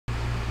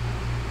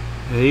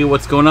Hey,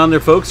 what's going on there,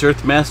 folks?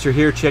 Earthmaster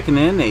here, checking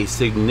in. A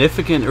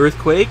significant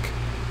earthquake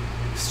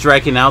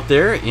striking out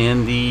there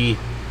in the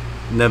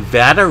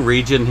Nevada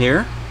region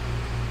here.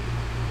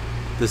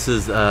 This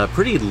is a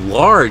pretty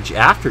large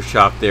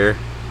aftershock there.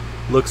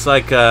 Looks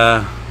like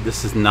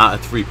this is not a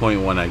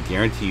 3.1, I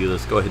guarantee you.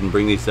 Let's go ahead and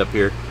bring these up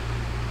here.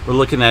 We're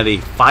looking at a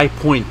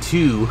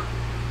 5.2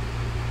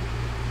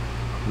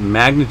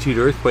 magnitude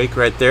earthquake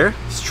right there,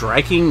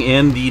 striking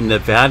in the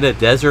Nevada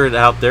desert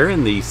out there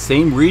in the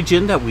same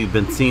region that we've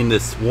been seeing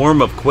this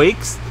swarm of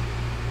quakes.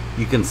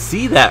 You can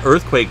see that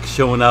earthquake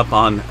showing up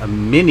on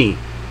many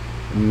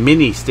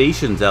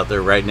stations out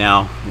there right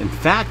now. In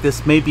fact,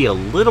 this may be a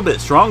little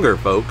bit stronger,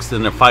 folks,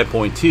 than a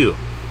 5.2.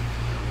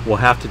 We'll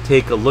have to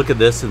take a look at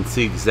this and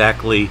see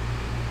exactly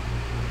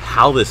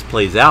how this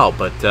plays out,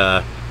 but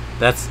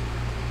that's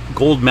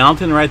Gold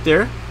Mountain right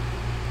there.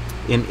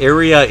 An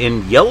area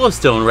in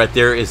Yellowstone right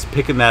there is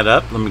picking that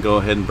up. Let me go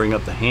ahead and bring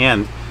up the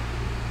hand.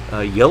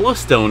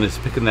 Yellowstone is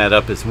picking that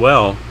up as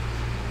well.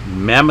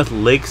 Mammoth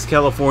Lakes,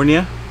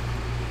 California,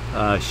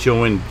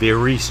 showing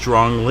very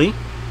strongly,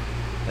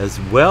 as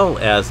well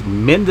as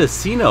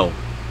Mendocino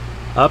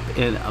up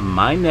in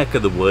my neck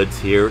of the woods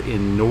here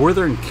in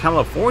Northern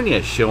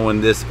California,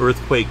 showing this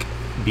earthquake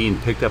being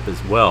picked up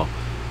as well.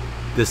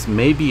 This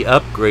may be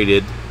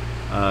upgraded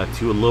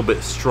to a little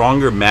bit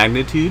stronger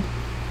magnitude.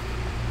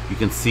 You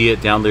can see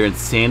it down there in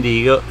San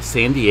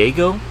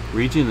Diego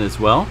region as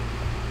well.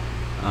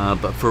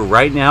 But for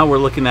right now, we're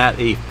looking at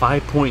a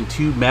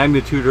 5.2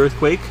 magnitude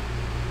earthquake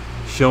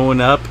showing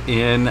up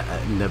in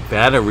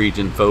Nevada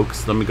region,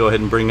 folks. Let me go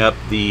ahead and bring up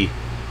the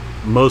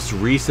most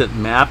recent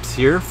maps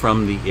here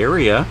from the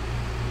area,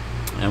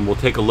 and we'll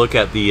take a look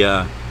at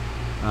the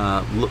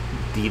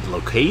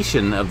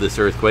location of this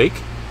earthquake.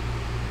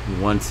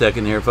 1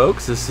 second here,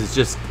 folks. This is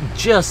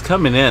just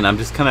coming in. I'm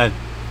just kind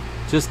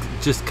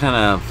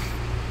of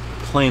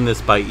playing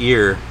this by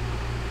ear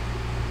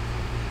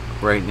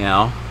right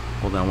now.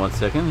 Hold on 1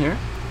 second here.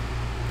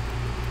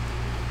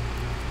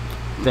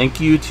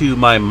 Thank you to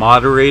my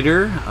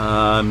moderator,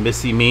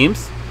 Missy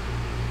Memes,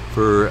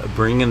 for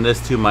bringing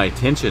this to my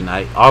attention.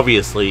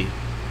 Obviously,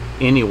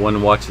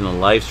 anyone watching the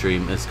live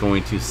stream is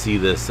going to see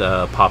this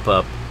pop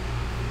up,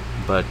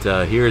 but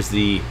here's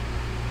the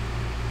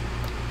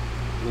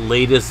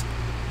latest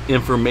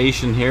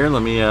information here.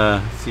 Let me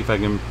see if I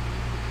can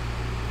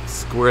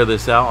square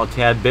this out a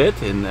tad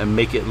bit and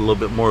make it a little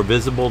bit more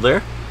visible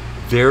there.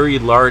 Very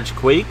large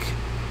quake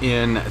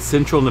in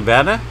central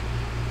Nevada,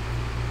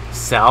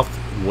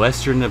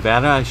 southwestern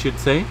Nevada, I should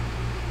say.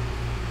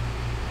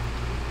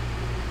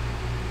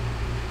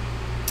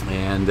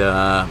 And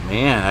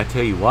man, I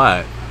tell you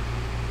what,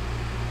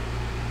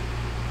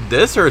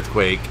 this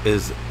earthquake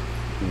is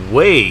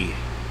way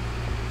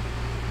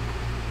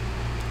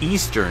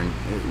eastern.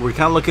 We're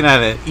kind of looking at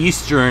an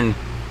eastern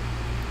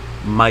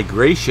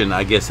migration,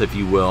 I guess, if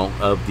you will,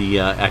 of the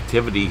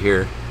activity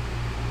here.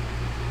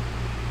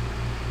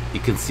 You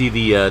can see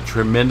the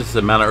tremendous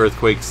amount of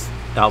earthquakes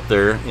out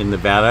there in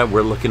Nevada.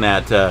 We're looking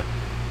at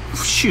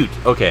shoot,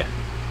 okay,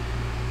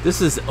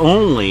 this is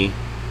only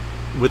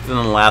within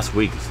the last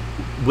week.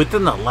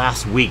 Within the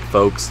last week,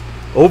 folks,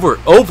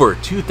 over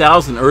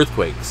 2,000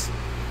 earthquakes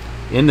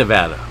in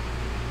Nevada.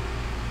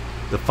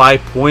 The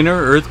 5-pointer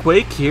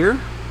earthquake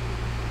here,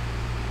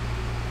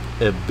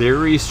 a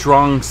very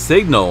strong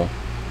signal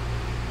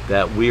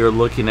that we are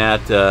looking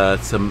at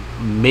some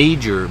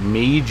major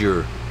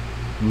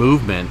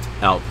movement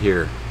out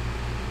here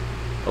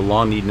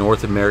along the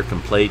North American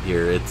plate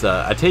here. It's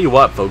I tell you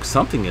what, folks,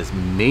 something is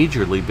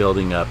majorly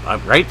building up,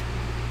 right?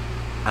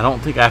 I don't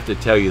think I have to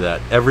tell you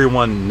that.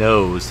 Everyone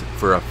knows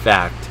for a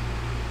fact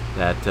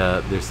that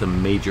there's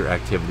some major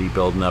activity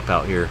building up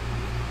out here,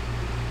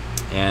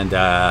 and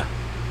I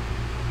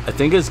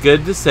think it's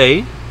good to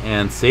say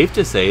and safe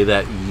to say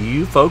that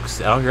you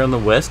folks out here on the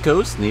West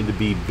Coast need to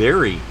be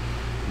very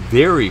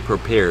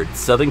prepared.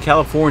 Southern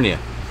California,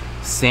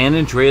 San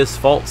Andreas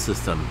fault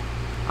system.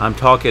 I'm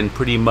talking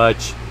pretty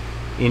much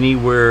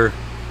anywhere,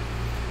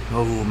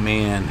 oh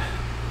man,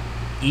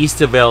 east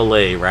of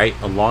LA, right?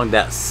 Along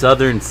that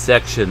southern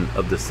section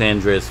of the San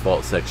Andreas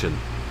fault section.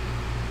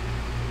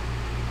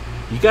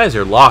 You guys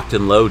are locked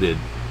and loaded,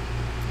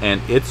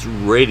 and it's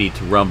ready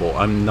to rumble.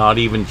 I'm not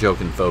even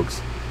joking, folks.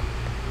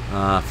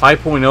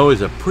 5.0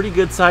 is a pretty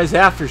good size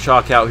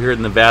aftershock out here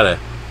in Nevada.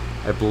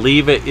 I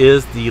believe it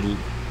is the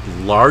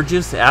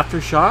largest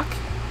aftershock.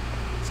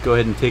 Let's go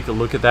ahead and take a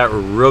look at that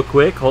real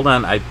quick. Hold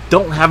on, I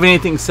don't have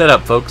anything set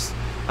up, folks.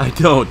 I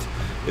don't.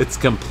 It's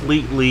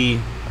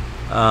completely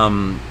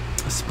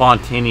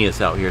spontaneous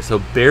out here, so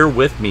bear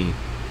with me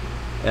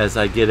as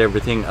I get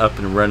everything up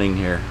and running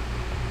here.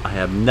 I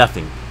have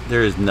nothing.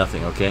 There is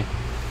nothing, okay?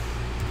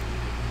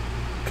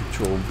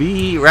 Control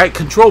V, right?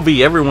 Control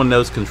V, everyone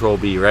knows Control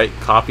V, right?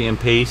 Copy and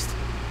paste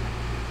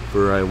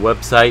for a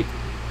website.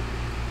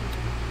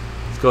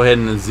 Let's go ahead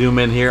and zoom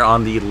in here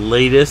on the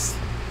latest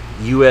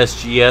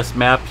USGS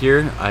map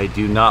here. I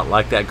do not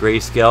like that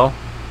grayscale,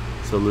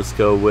 so let's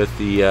go with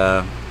the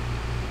oh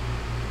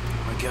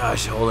my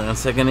gosh, hold on a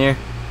second here.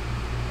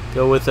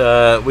 Go with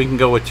we can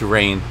go with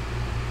terrain.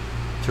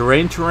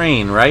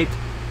 terrain, right?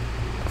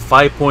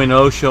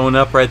 5.0 showing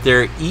up right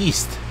there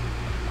east,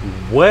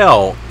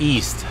 well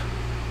east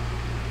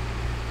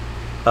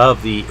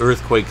of the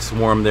earthquake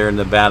swarm there in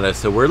Nevada.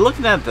 So we're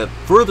looking at the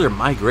further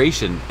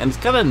migration, and it's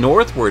kind of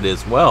northward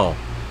as well.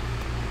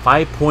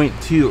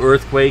 5.2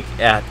 earthquake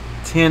at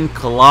 10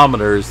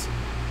 kilometers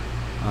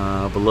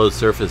below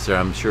surface there.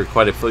 I'm sure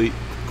quite a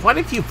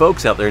few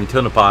folks out there in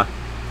Tonopah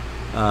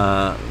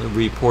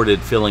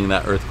reported feeling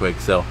that earthquake.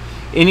 So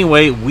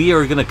anyway, we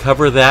are going to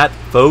cover that,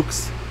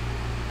 folks,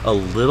 a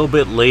little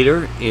bit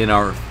later in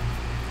our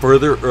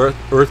further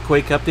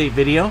earthquake update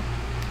video.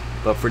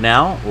 But for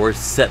now, we're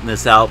setting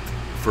this out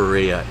for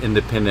a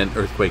independent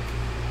earthquake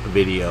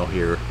video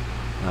here,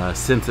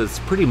 since it's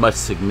pretty much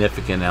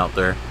significant out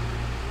there,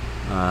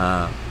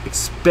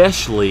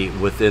 especially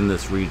within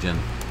this region.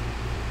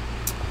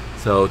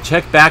 So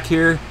check back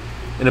here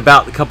in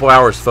about a couple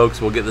hours,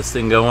 folks. We'll get this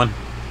thing going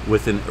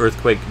with an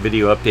earthquake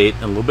video update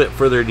and a little bit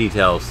further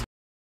details.